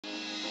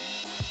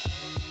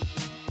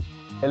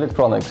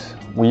Electronics,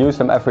 we use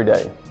them every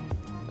day.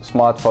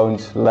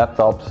 Smartphones,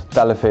 laptops,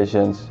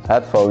 televisions,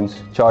 headphones,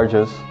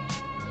 chargers.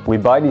 We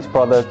buy these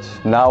products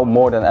now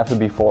more than ever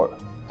before.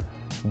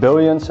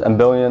 Billions and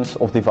billions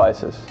of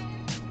devices.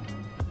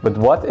 But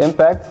what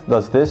impact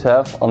does this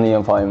have on the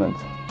environment?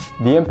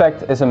 The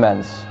impact is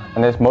immense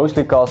and is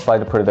mostly caused by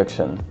the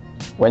production.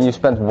 When you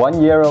spend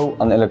 €1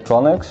 on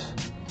electronics,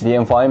 the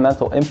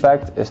environmental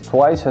impact is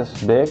twice as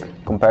big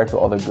compared to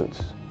other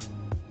goods.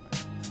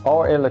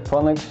 Our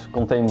electronics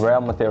contain rare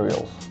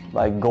materials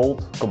like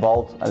gold,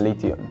 cobalt and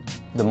lithium.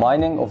 The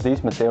mining of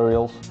these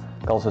materials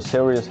causes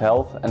serious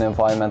health and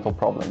environmental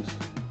problems.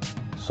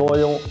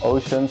 Soil,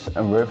 oceans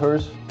and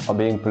rivers are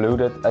being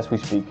polluted as we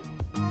speak.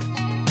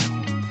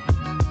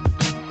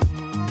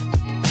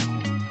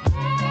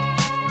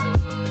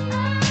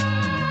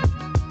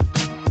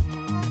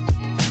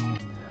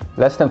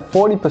 Less than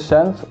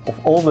 40%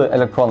 of all the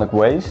electronic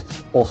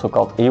waste, also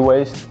called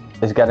e-waste,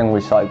 is getting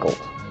recycled.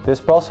 This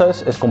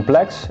process is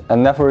complex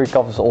and never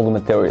recovers all the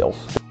materials.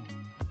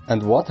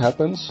 And what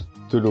happens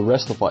to the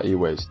rest of our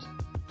e-waste?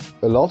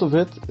 A lot of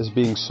it is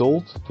being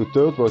sold to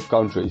third world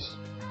countries,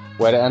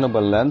 where they end up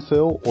in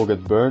landfill or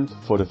get burned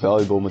for the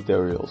valuable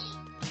materials.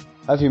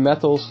 Heavy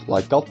metals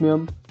like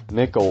cadmium,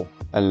 nickel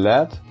and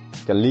lead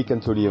can leak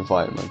into the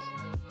environment.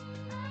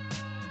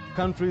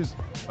 Countries,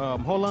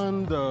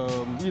 Holland,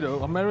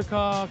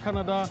 America,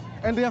 Canada,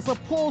 and they are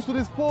supposed to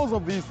dispose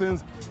of these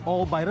things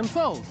all by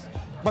themselves.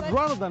 But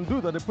rather than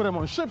do that, they put them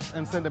on ships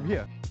and send them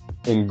here.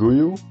 In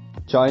Guyu,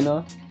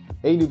 China,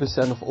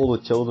 80% of all the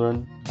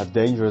children have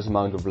dangerous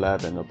amount of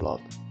lead in their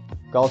blood,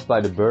 caused by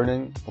the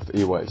burning of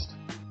e-waste.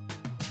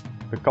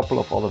 A couple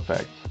of other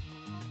facts.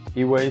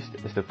 E-waste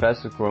is the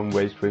fastest growing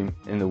waste stream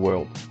in the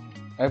world.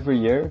 Every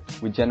year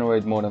we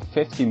generate more than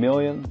 50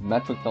 million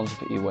metric tons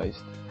of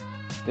e-waste.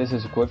 This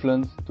is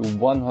equivalent to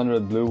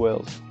 100 blue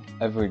whales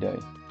every day.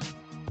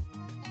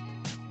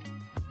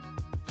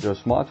 Your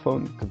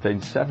smartphone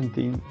contains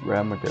 17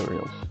 rare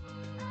materials.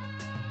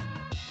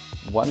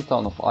 1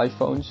 ton of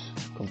iPhones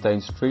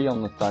contains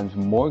 300 times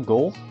more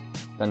gold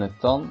than a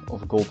ton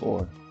of gold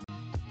ore.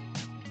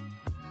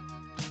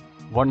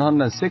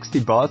 160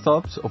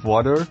 bathtubs of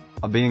water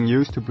are being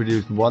used to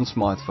produce one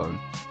smartphone.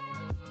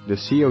 The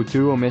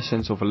CO2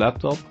 emissions of a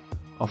laptop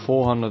are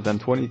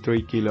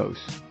 423 kilos.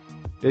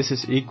 This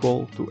is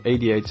equal to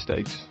 88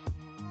 steaks.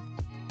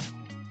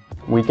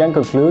 We can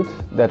conclude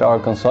that our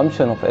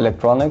consumption of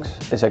electronics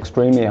is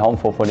extremely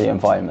harmful for the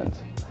environment.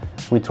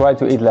 We try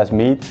to eat less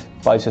meat,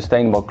 buy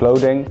sustainable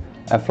clothing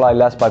and fly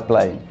less by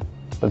plane.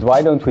 But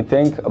why don't we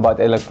think about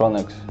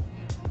electronics?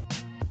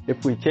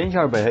 If we change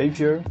our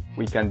behavior,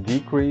 we can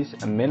decrease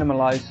and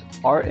minimize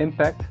our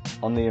impact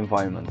on the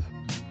environment.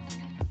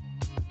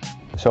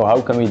 So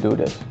how can we do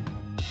this?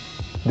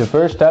 The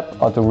first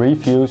step are to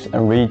refuse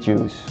and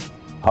reuse.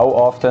 How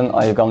often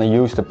are you gonna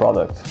use the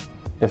product?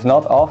 If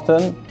not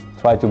often,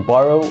 try to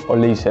borrow or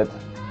lease it.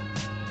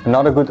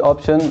 Another good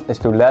option is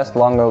to last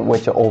longer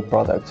with your old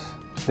products.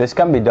 This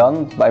can be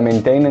done by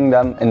maintaining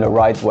them in the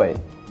right way.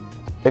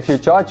 If you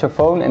charge your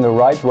phone in the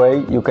right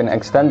way, you can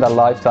extend their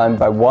lifetime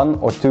by 1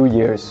 or 2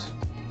 years.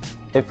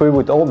 If we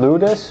would all do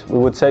this, we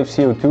would save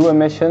CO2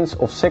 emissions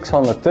of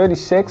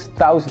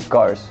 636,000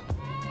 cars.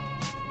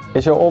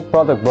 Is your old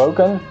product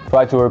broken?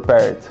 Try to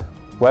repair it.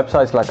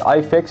 Websites like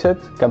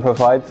iFixit can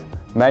provide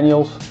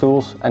manuals,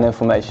 tools and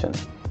information.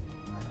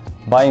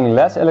 Buying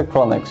less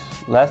electronics,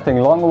 lasting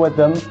longer with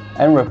them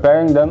and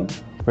repairing them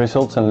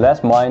results in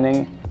less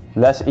mining,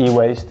 less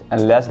e-waste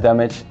and less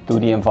damage to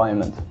the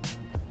environment.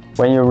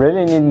 When you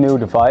really need a new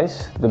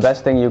device, the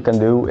best thing you can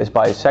do is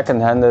buy a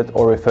second-handed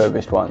or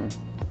refurbished one.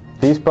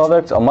 These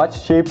products are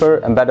much cheaper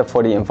and better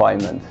for the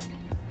environment.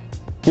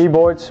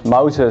 Keyboards,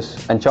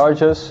 mouses and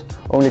chargers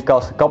only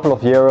cost a couple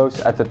of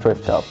euros at the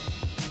thrift shop.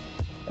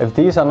 If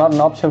these are not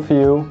an option for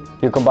you,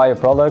 you can buy a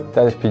product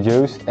that is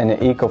produced in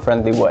an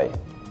eco-friendly way.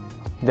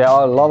 There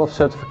are a lot of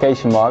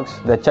certification marks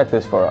that check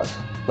this for us,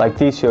 like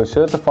TCO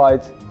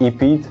Certified,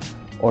 EPEAT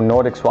or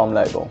Nordic Swan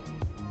Label.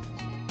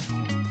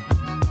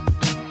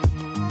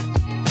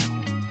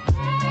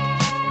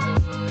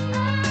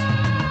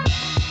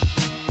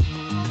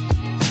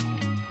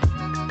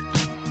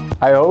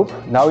 I hope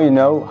now you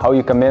know how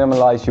you can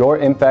minimize your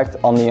impact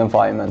on the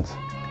environment.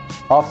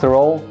 After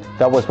all,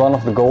 that was one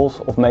of the goals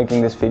of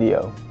making this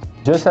video.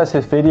 Just as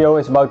this video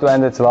is about to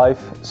end its life,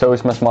 so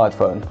is my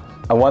smartphone.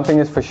 And one thing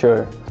is for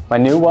sure, my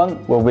new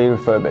one will be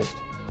refurbished.